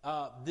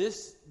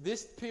 this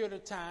period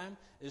of time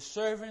is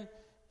serving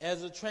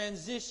as a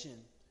transition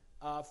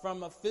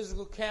from a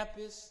physical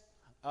campus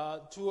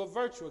to a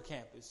virtual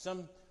campus.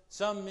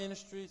 Some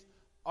ministries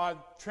are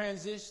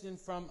transitioning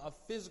from a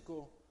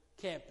physical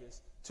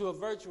campus to a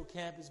virtual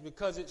campus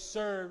because it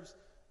serves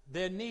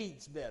their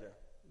needs better,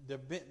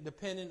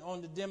 depending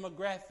on the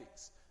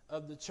demographics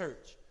of the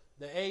church,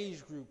 the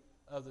age group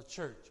of the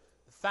church,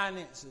 the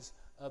finances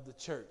of the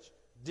church,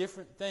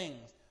 different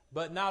things.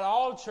 But not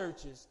all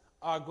churches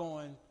are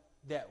going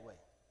that way.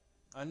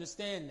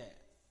 Understand that.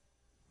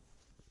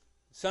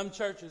 Some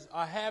churches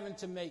are having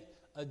to make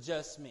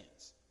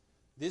adjustments.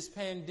 This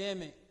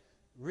pandemic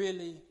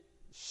really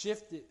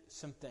shifted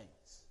some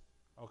things.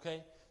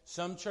 Okay?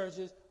 Some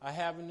churches are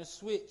having to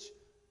switch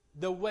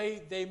the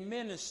way they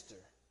minister.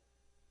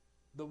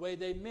 The way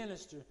they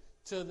minister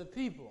to the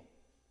people.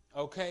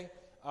 Okay?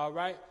 All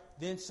right?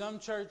 Then some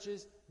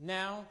churches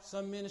now,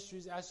 some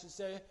ministries, I should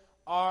say,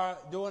 are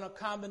doing a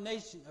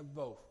combination of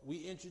both. We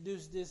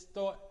introduced this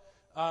thought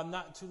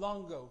not too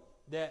long ago,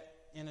 that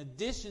in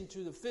addition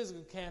to the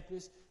physical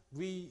campus,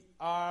 we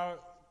are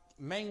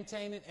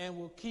maintaining and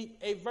will keep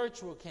a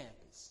virtual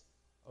campus.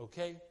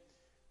 Okay?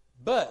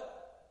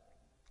 But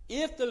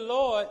if the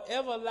Lord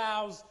ever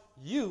allows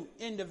you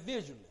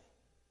individually,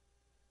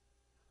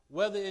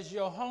 whether it's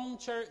your home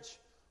church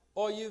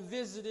or you're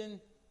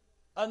visiting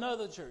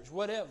another church,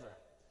 whatever,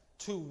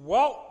 to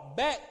walk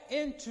back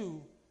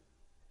into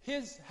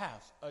his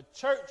house, a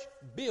church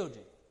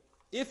building,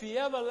 if he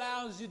ever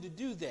allows you to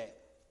do that,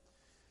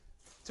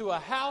 to a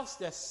house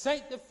that's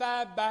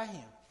sanctified by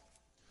him,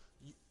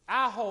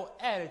 our whole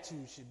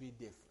attitude should be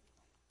different.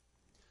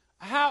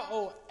 Our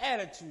whole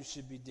attitude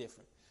should be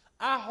different.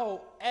 Our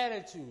whole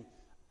attitude,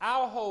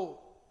 our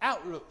whole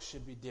outlook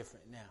should be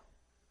different now.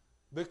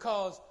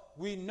 Because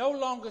we no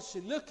longer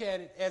should look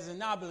at it as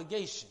an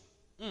obligation.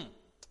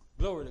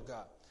 Glory to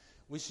God.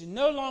 We should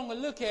no longer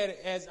look at it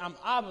as I'm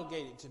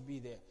obligated to be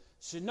there.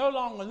 Should no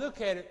longer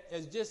look at it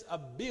as just a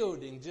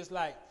building, just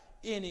like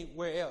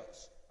anywhere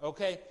else.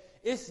 Okay?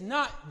 It's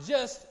not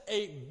just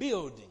a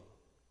building.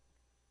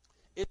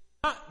 It's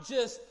not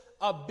just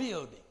a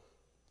building.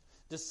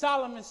 The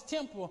Solomon's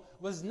temple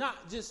was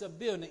not just a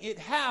building. It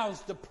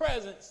housed the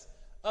presence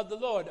of the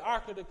Lord. The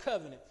Ark of the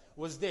Covenant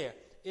was there.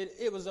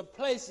 It was a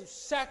place of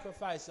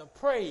sacrifice, of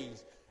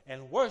praise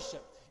and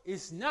worship.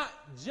 It's not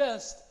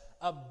just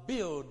a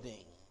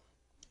building.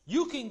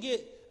 You can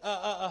get,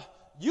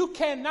 you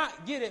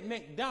cannot get at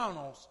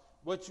McDonald's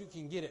what you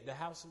can get at the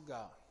house of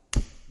God.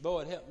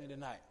 Lord, help me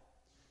tonight.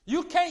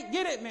 You can't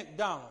get at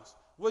McDonald's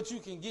what you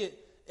can get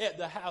at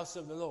the house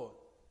of the Lord.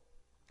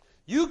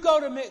 You go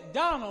to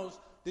McDonald's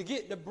to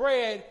get the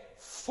bread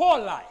for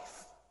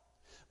life.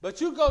 But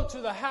you go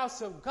to the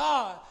house of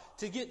God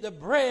to get the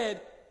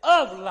bread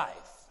of life.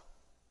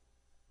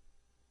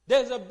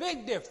 There's a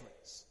big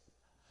difference.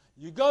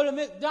 You go to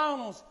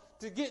McDonald's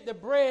to get the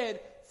bread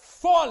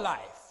for life.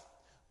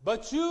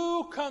 But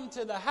you come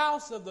to the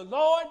house of the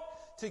Lord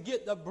to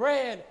get the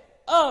bread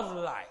of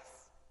life.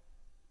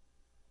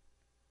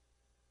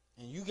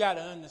 And you got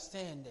to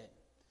understand that.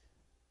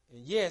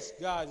 And yes,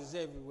 God is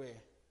everywhere.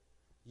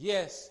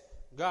 Yes,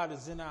 God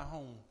is in our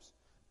homes.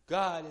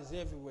 God is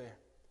everywhere.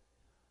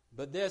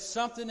 But there's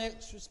something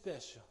extra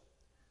special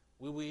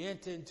when we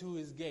enter into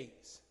his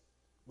gates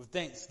with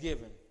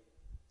thanksgiving,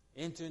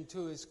 enter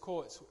into his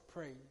courts with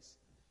praise.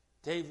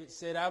 David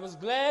said, I was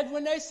glad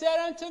when they said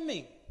unto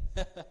me,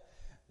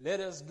 let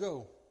us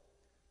go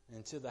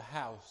into the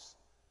house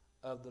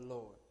of the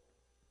Lord.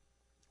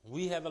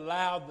 We have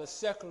allowed the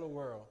secular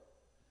world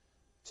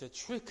to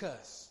trick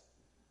us.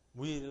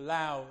 We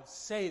allowed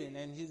Satan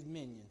and his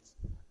minions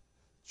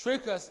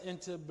trick us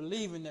into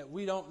believing that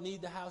we don't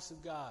need the house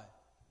of God.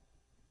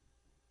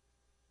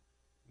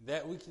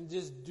 That we can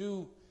just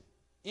do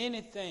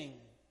anything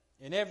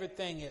and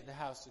everything at the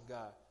house of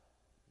God.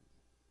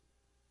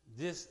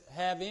 Just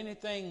have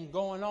anything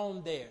going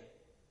on there.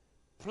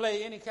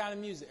 Play any kind of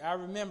music. I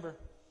remember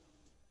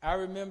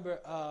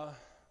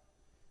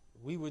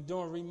we were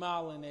doing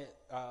remodeling at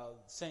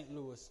St.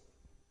 Louis.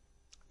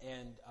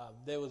 And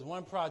there was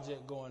one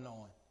project going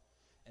on.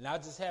 And I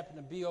just happened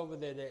to be over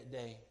there that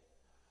day.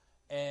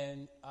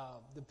 And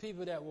the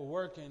people that were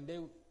working, they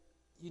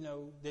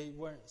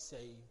weren't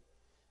saved.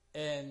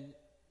 And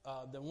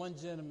the one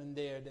gentleman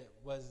there that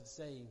wasn't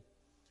saved,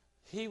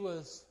 he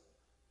was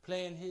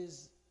playing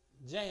his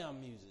jam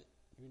music,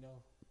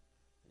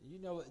 You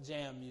know what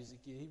jam music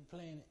is. He was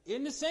playing it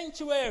in the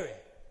sanctuary.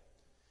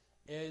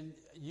 And,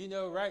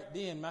 right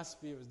then my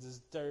spirit was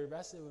disturbed.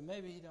 I said, well,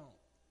 maybe he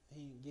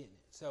ain't getting it.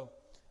 So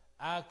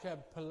I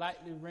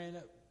politely ran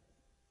up,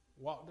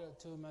 walked up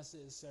to him. I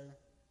said, sir,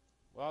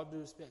 with all due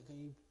respect, can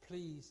you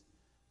please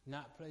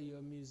not play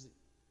your music,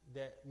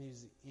 that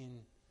music in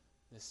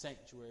the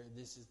sanctuary?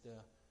 This is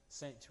the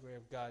sanctuary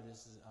of God.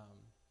 This is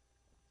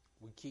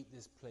we keep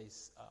this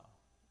place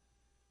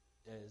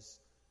as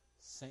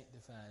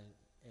sanctified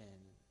and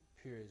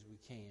pure as we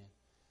can.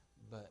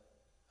 But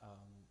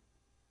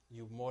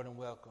you're more than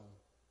welcome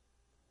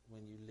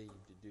when you leave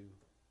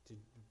to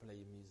play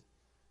your music.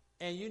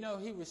 And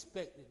he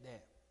respected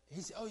that.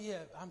 He said, oh yeah,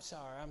 I'm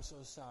sorry. I'm so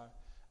sorry.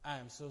 I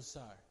am so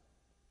sorry.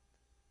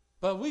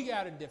 But we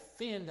got to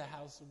defend the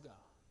house of God.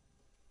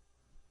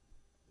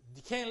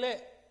 You can't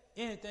let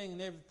anything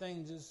and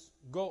everything just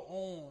go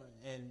on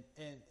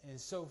and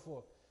so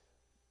forth.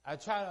 I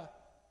try to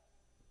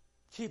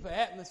keep an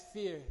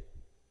atmosphere,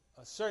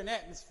 a certain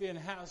atmosphere in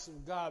the house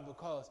of God,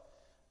 because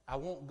I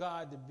want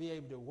God to be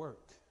able to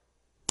work.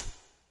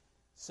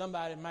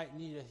 Somebody might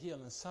need a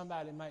healing.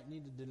 Somebody might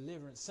need a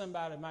deliverance.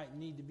 Somebody might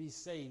need to be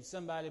saved.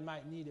 Somebody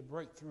might need a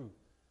breakthrough.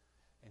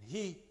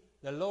 And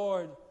the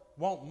Lord,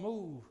 won't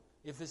move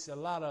if it's a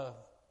lot of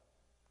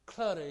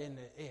clutter in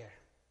the air,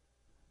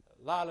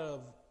 a lot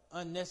of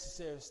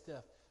unnecessary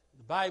stuff.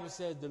 The Bible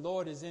says the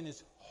Lord is in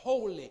his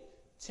holy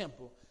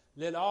temple.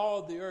 Let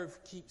all the earth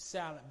keep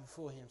silent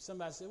before him.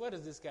 Somebody said, what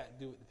does this got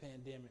to do with the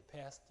pandemic,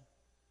 Pastor?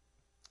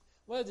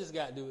 What does this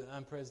got to do with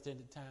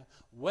unprecedented time?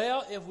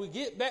 Well, if we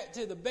get back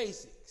to the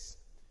basics,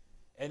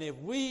 and if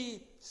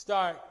we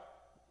start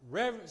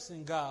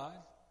reverencing God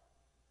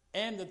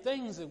and the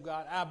things of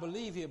God, I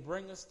believe he'll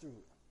bring us through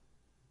it.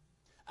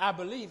 I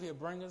believe he'll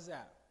bring us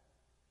out.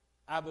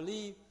 I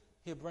believe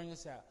he'll bring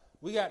us out.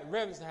 We got to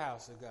reverence the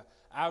house of God.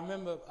 I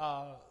remember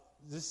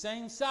the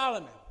same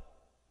Solomon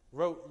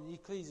wrote in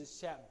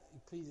Ecclesiastes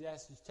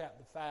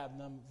chapter 5,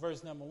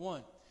 verse number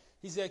 1.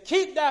 He said,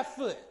 keep thy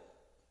foot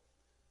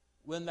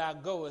when thou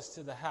goest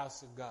to the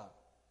house of God.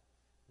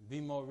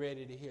 Be more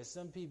ready to hear.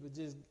 Some people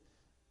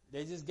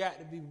they just got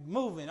to be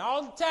moving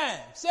all the time.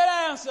 Sit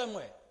down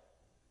somewhere.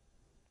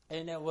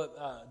 Ain't that what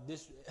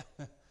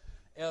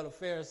Elder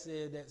Ferris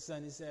said that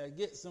Sunday? He said,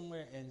 get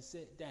somewhere and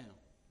sit down.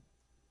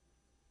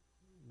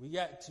 We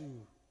got to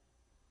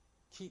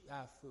keep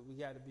our foot. We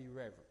got to be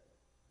reverent.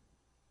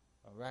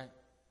 All right?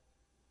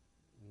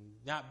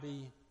 Not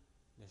be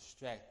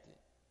distracted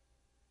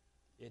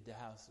at the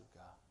house of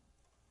God.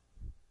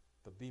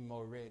 But be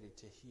more ready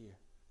to hear.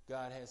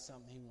 God has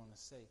something he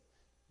wants to say.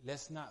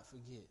 Let's not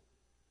forget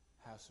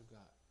house of God.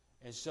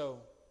 And so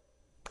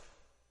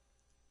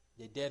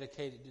they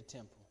dedicated the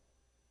temple.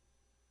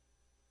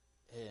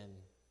 And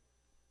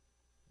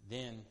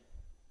then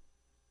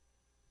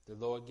the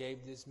Lord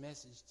gave this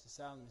message to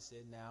Solomon.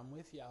 Said, now I'm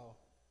with y'all.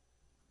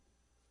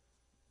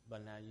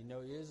 But now you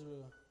know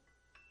Israel,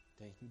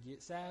 they can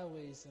get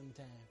sideways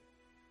sometime.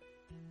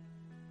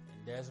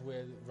 And that's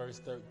where verse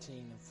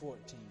 13 and 14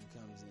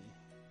 comes in.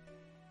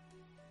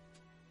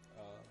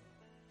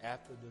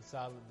 After the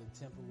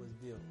temple was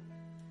built,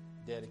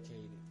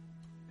 dedicated.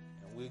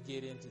 And we'll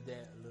get into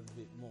that a little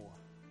bit more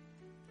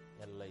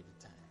at a later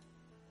time.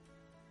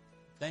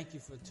 Thank you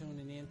for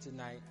tuning in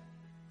tonight.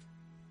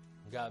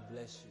 God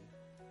bless you.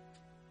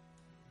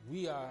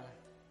 We are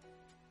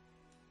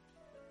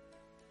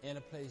in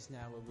a place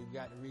now where we've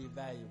got to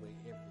reevaluate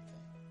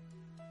everything.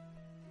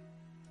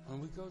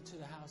 When we go to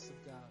the house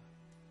of God,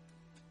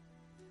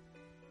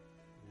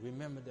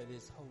 remember that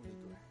it's holy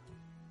ground.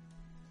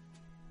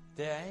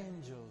 There are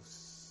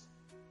angels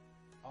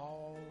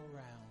all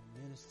around,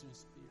 ministering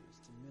spirits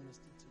to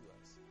minister to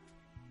us.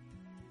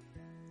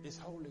 It's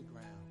holy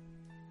ground.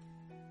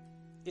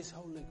 It's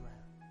holy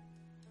ground.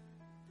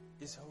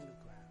 It's holy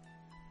ground.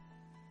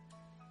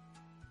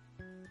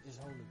 It's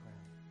holy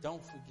ground.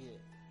 Don't forget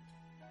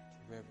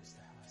to reverence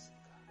the house of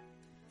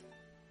God.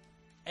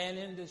 And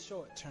in the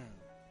short term,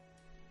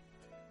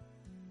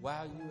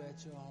 while you're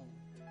at your home,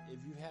 if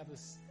you have a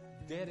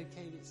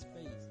dedicated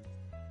space,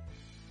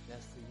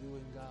 that's for you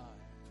and God.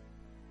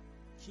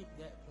 Keep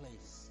that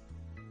place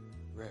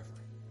reverent.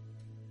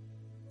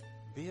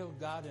 Build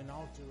God an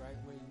altar right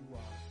where you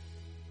are.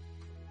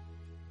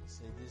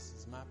 Say, this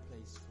is my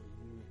place for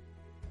you,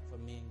 for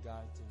me and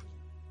God to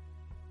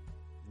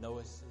meet. No,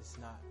 it's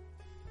not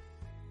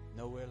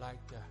nowhere like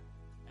the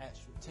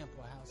actual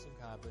temple house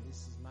of God, but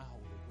this is my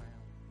holy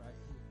ground right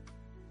here,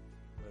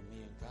 where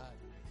me and God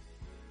meet.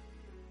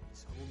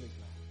 It's holy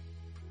ground.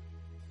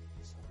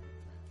 It's holy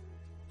ground.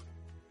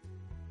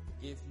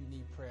 If you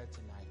need prayer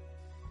tonight,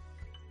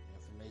 the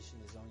information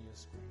is on your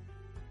screen.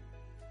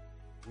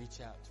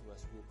 Reach out to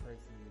us. We'll pray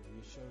for you.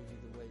 We'll show you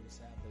the way to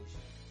salvation.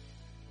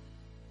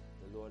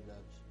 The Lord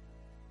loves you.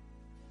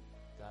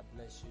 God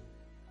bless you.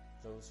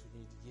 Those who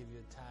need to give you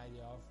a tithe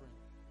offering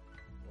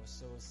or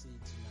sow a seed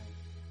tonight,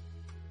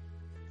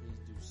 please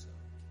do so.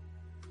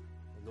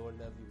 The Lord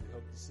loves you. We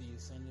hope to see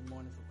you Sunday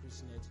morning for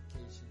Christian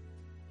education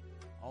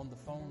on the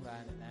phone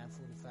line at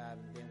 9:45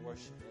 and then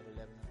worship at